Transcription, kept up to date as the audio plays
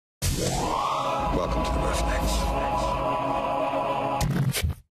Welcome to the RoughNeX.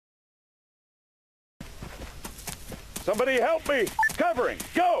 Somebody help me! Covering!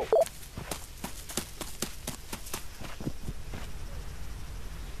 Go!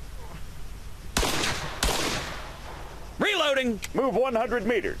 Reloading! Move 100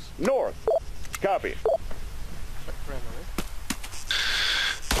 meters. North. Copy.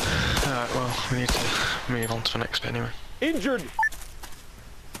 Alright, well, we need to move on to the next bit anyway. Injured!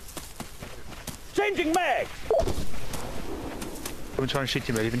 Changing mags! I'm trying to shoot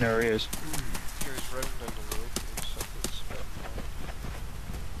him, I even know where he is.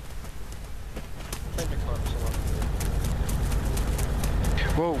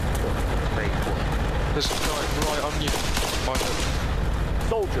 Whoa! There's a guy right on you.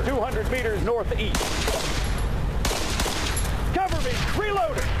 Soldier, 200 meters northeast. Cover me!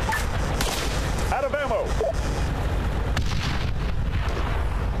 Reloading! Out of ammo!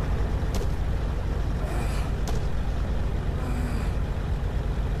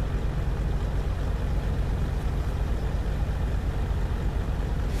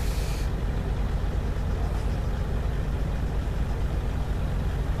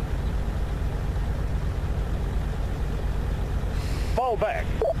 Fall back.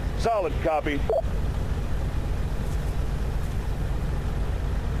 Solid copy.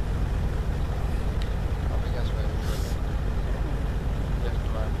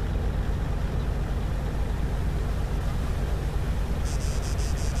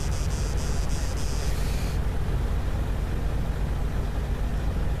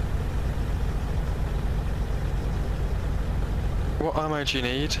 What ammo do you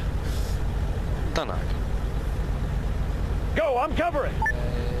need? Dunno. Go, I'm covering!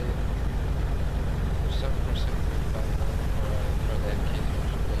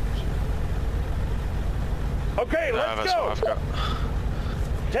 Okay, let's that's go! what I've got.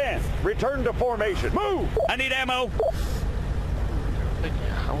 10, return to formation. Move! I need ammo! Take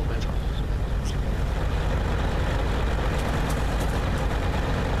your helmet off.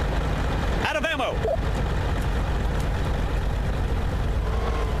 Out of ammo!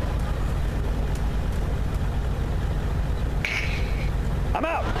 I'm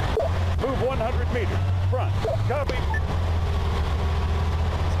out! Move 100 meters. Front. Copy.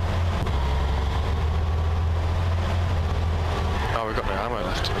 Oh, we've got no ammo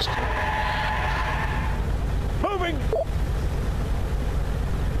left in this car. Moving!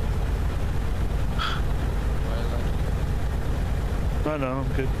 No, I'm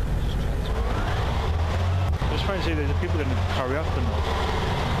good. I was trying to see if there's people going to hurry up or not.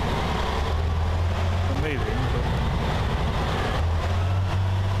 I'm moving, but...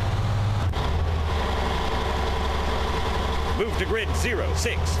 Move to grid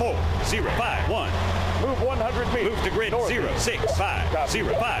 064051. Move 100 meters. Move to grid northeast.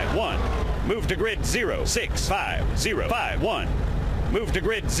 065051. Move to grid 065051. Move to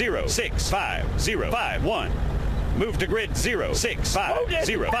grid 065051. Move to grid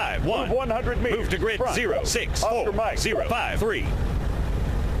 065051. Move 100 meters. Move to grid Front. 064053. I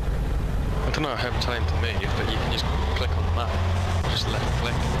don't know how I'm telling to move, but you can just click on the map. Just left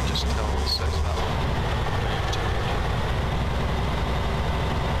click and just tell it says that one.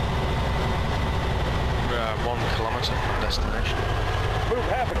 We're 1 kilometre from destination. Move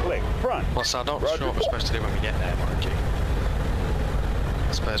half a click. Front. Well, so I'm not Roger. sure what we're supposed to do when we get there, mind you.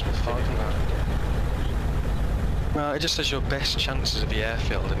 I suppose we'll find out. Well, it just says your best chances of the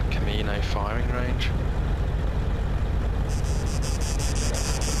airfield in Camino firing range.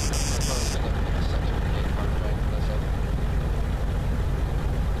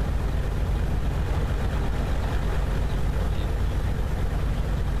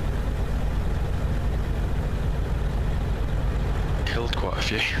 Killed quite a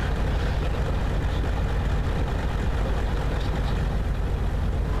few.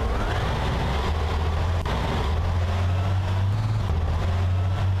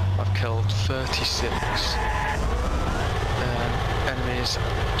 I've killed 36 enemies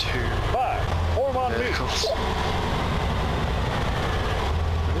and 2 5. Form on me. vehicles.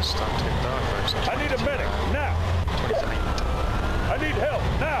 It is starting to get dark, folks. I need a medic. Now. 28. I need help.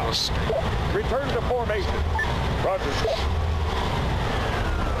 Now. Return to formation. Roger.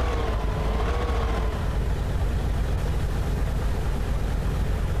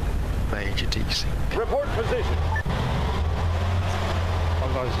 Major desync. Report position.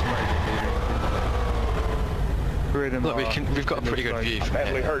 Our guys is not even moving. Look, we've got a pretty good view from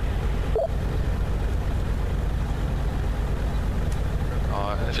Badly here. hurt.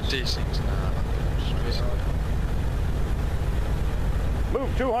 Oh, if it desyncs now,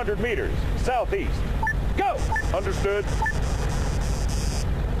 Move 200 meters. Southeast. Go! Understood.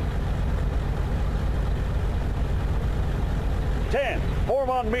 10. Form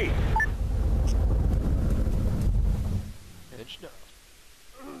on me. Edge now.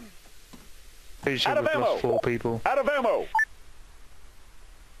 Pretty sure Out of we've ammo. lost 4 people. Out of ammo.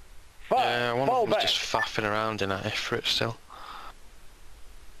 5. Yeah, one Fall of them's back. just faffing around in that Ifrit still.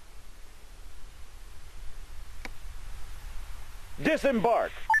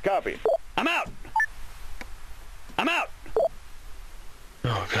 Disembark. Copy. I'm out. I'm out.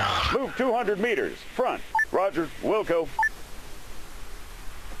 Oh god. Move 200 meters. Front. Roger. Wilco.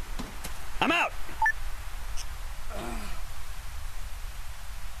 I'm out.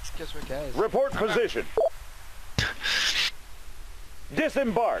 Guess what, guys? Report position.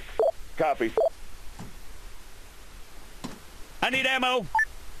 Disembark. Copy. I need ammo. Oh, you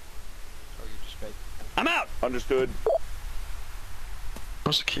just made. I'm out. Understood.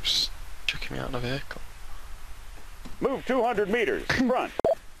 Also keeps chucking me out of the vehicle. Move 200 meters. Front.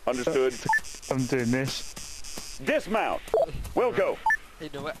 Understood. I'm doing this. Dismount. Wilco. You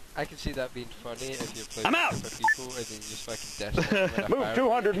know what? I can see that being funny if you're playing I'm out. with other people and then you just fucking dash them with a Move fire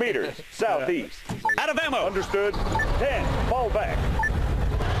 200 meters. Southeast. It's like, Out of ammo. Understood. 10. Fall back.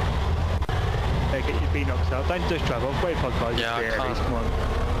 Hey, get your B knocks out. Don't just drive off. Wait for guys. Yeah, I to can't. Come on.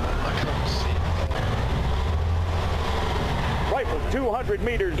 I can't see. Rifle 200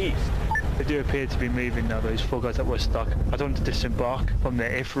 meters east. They do appear to be moving now, those 4 guys that were stuck. I don't want to disembark from the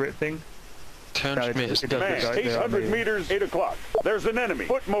Ifrit thing. Turn No, to me. it It's does Man, look like they are 800 moving. meters, 8 o'clock. There's an enemy.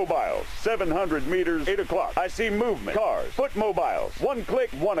 Foot mobiles, 700 meters, 8 o'clock. I see movement. Cars, foot mobiles, 1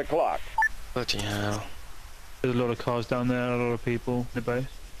 click, 1 o'clock. Bloody hell. There's a lot of cars down there, a lot of people in the base.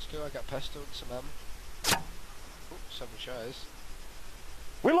 let's go, I got pistol and some ammo. Oh, 7 shots.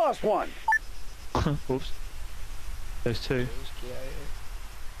 We lost 1. Oops. Those 2. Those KIA.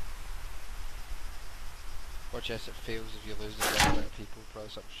 Watch as it fails if you lose a lot of people, probably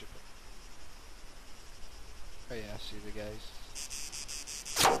something stupid. Oh yeah, I see the guys.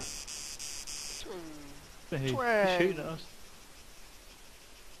 Hey, he's Twang. shooting at us.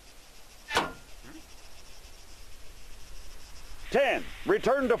 Ten.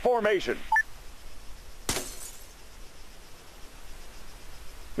 Return to formation.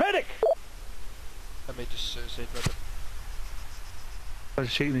 Medic! I may just suicide with it. I was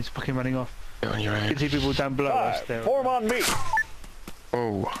shooting, he's fucking running off. Get on your You own. can see people down below us 5. there. Form on me.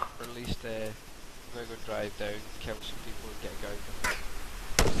 Oh. Or at least I'm gonna go drive down, kill some people and get a gun.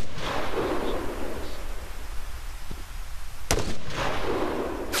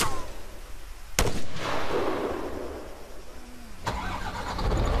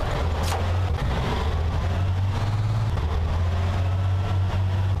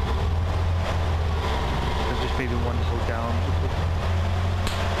 There's just maybe one to go down.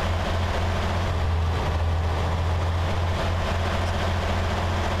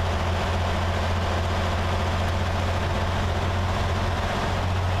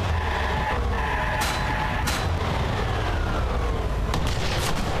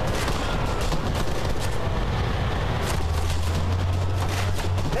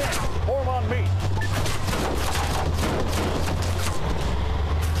 Form on me.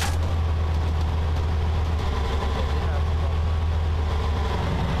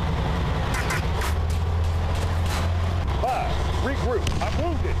 Five. Regroup. I'm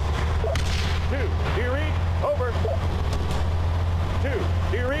wounded. 2. Do you read? Over. 2.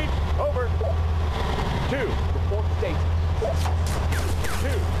 Do you read? Over. 2. Report status. 2.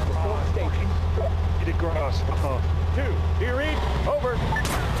 Report status. Hit the grass. Fuck off. 2. Do you read? Over.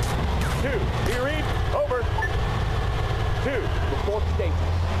 2. Do you read? Over. 2. Report status.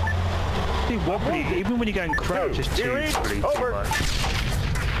 Too wobbly, even when you go and crouch, it's Do you too read? wobbly, too Over.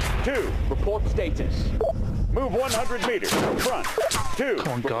 much. 2. Report status. Move 100 meters. Front. 2.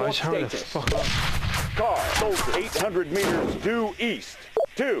 Come on guys, hurry the status. fuck up. Car. Soldier. 800 meters due east.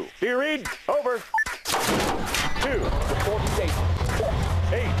 2. Do you read? Over. 2. Report status.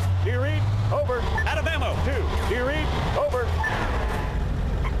 8. Do you read? Over. Out of ammo. 2. Do you read? Over.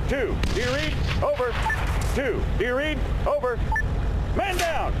 2. Do you read? Over. 2. Do you read? Over. Man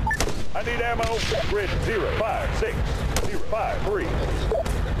down. I need ammo. Grid 0, 5, 6, 0, 5, 3.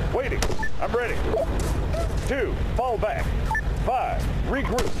 Waiting. I'm ready. 2. Fall back. 5.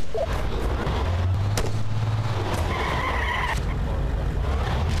 Regroup.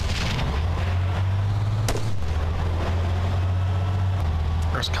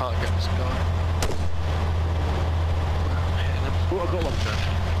 I just can't get this guy. I'm hitting him. Oh, I got one.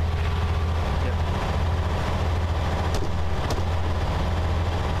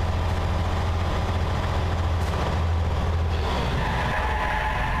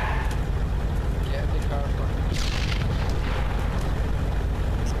 Get in the car.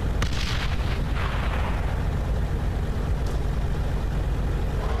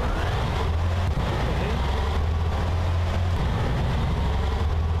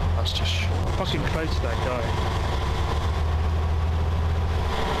 fucking close to that guy.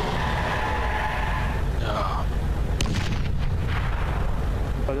 Oh,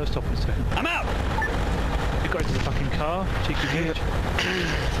 Oh, let's stop in a second. I'm out! You got into the fucking car, cheeky bitch.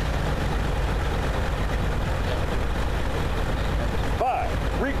 5,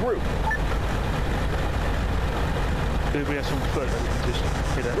 regroup. Do we have some foot that we can just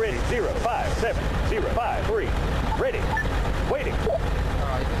hit that? Grid 057053. Ready. Waiting.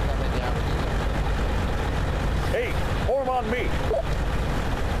 Alright, that made the average. 8, form on me.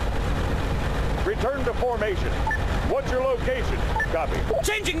 Return to formation. What's your location? Copy.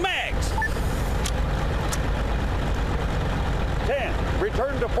 Changing mags! 10,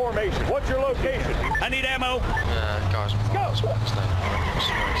 return to formation. What's your location? I need ammo. guys, Go.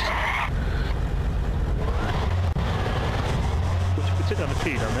 We took down the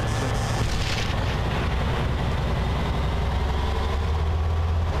P down there.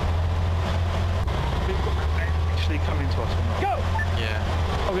 Actually coming to us or not? Go!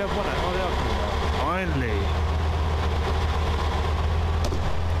 Yeah. Oh, we have one out. Oh, they are coming out. Finally.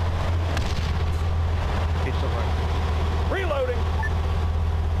 It's alright. Reloading.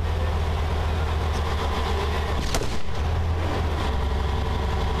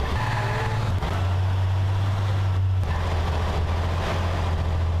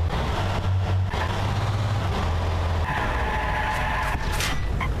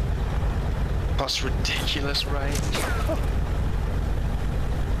 That's ridiculous range.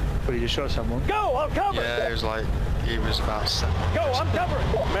 But you just shot someone. Go, I'm covered. Yeah, it was like, he was about 7. Go, I'm covered.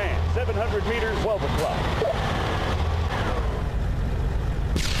 Man, 700 meters, 12 o'clock.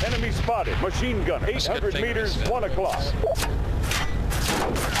 Enemy spotted. Machine gun. That's a good 800 thing meters, this is 1 o'clock.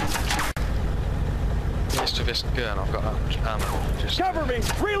 Next to this gun, I've got ammo. Just Cover me.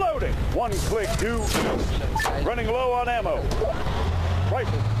 Reloading. 1 click, 2 east. Running low on ammo.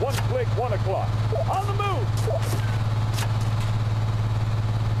 Rifle. 1 click, 1 o'clock. On the move.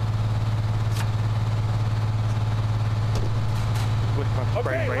 With my Okay,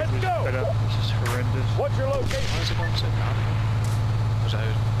 frame rate let's was go. better. This is horrendous. What's your location? Why is it going so bad? Was that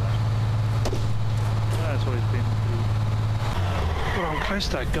That's always been. Well, I'm close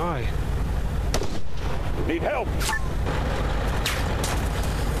to that guy. Need help.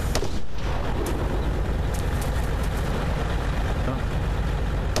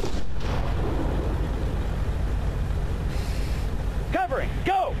 Covering.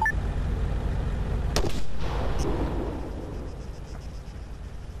 Go.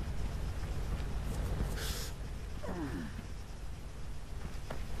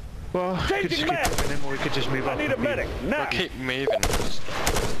 Well, we could just Changing keep mag. moving him, or we could just move I up. need a and be- medic. Now. keep moving. Just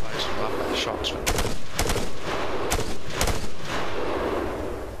shots.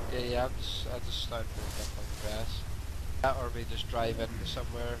 Yeah, I just start moving up on the grass. That or we just drive into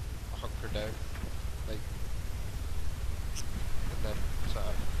somewhere, hunker down, like, and then sort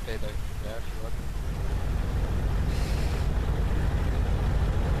of fade out from there if you want.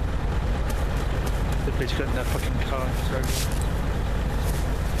 The bitch got in that fucking car.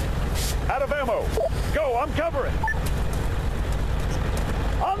 Out of ammo. Go, I'm covering.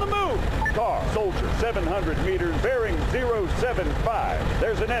 On the move. Car. Soldier. 700 meters. Bearing 075.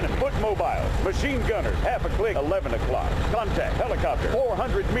 There's an enemy. Foot mobile. Machine gunner. Half a click. 11 o'clock. Contact. Helicopter.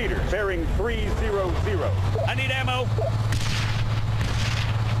 400 meters. Bearing 300. I need ammo.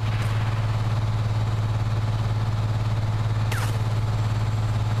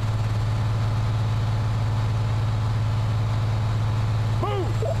 Move.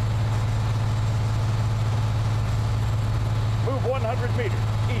 Move 100 meters.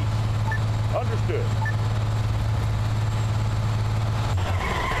 East. Understood.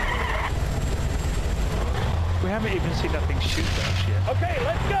 We haven't even seen that thing shoot at us yet. Okay,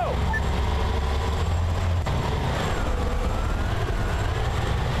 let's go.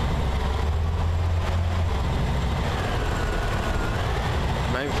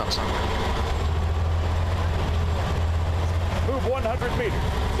 Maybe that's ammo. Move 100 meters.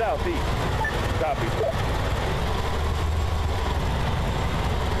 Southeast. Copy.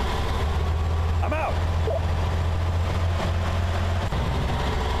 I'm out.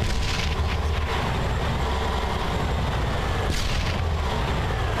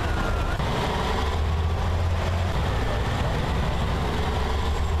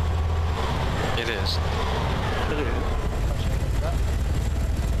 It is.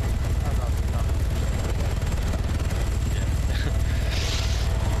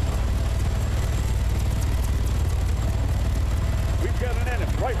 We've got an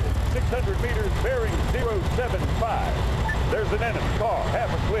enemy. Rifle. 600 meters. Bearing 075. There's an enemy. Car.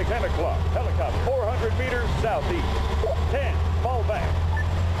 Half a click. 10 o'clock. Helicopter. 400 meters. Southeast. 10. Fall back.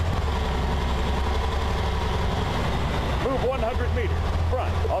 Move 100 meters.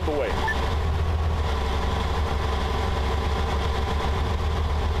 Front, on the way.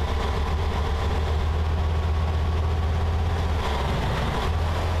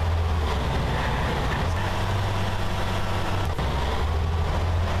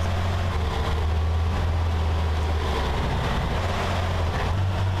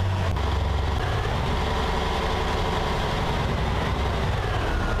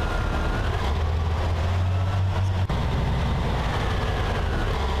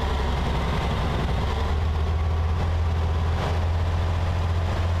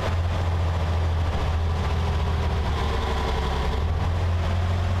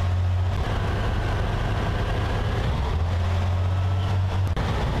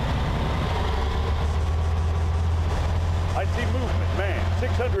 I see movement, man.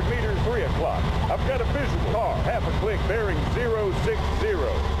 600 meters, 3 o'clock. I've got a visual. Car, half a click, bearing 060.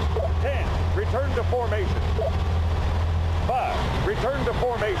 10, return to formation. 5, return to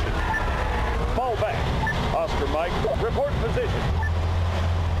formation. Fall back. Oscar Mike, report position.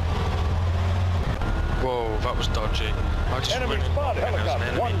 Whoa, that was dodgy. I just Enemy went in spotted. and there was an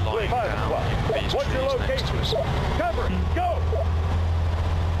Helicopter, enemy 1 lying 5 down o'clock. in these What's your trees next to location? us. Cover it. Go!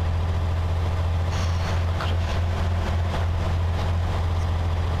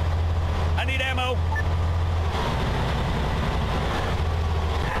 I need ammo.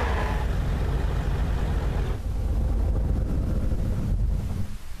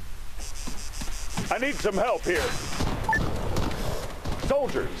 I need some help here.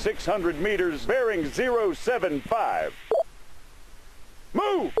 Soldier, 600 meters, bearing 075.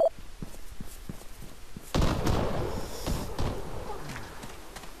 Move!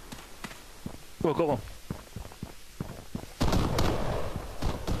 Well, got one.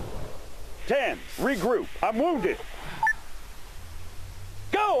 10, regroup. I'm wounded.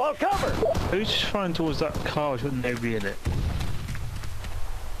 Go, I'll cover. Who's just flying towards that car with nobody in it?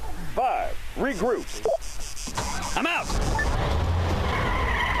 5, regroup. I'm out.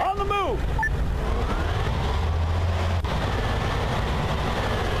 On the move.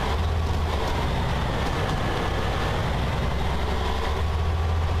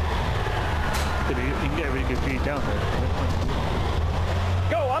 You can get a really good view down there.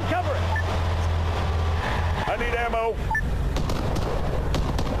 Go, I'm covering. I need ammo.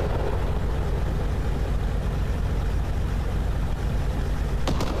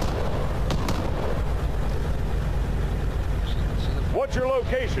 What's your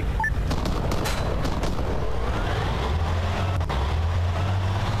location?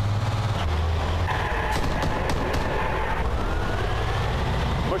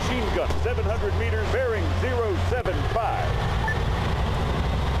 Machine gun, 700 meters, bearing 075.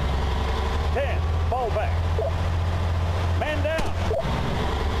 10, fall back. Man down.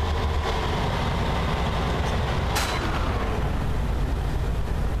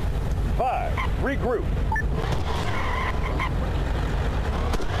 5, regroup.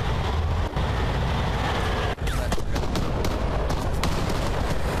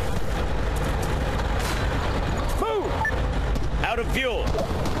 Out of fuel.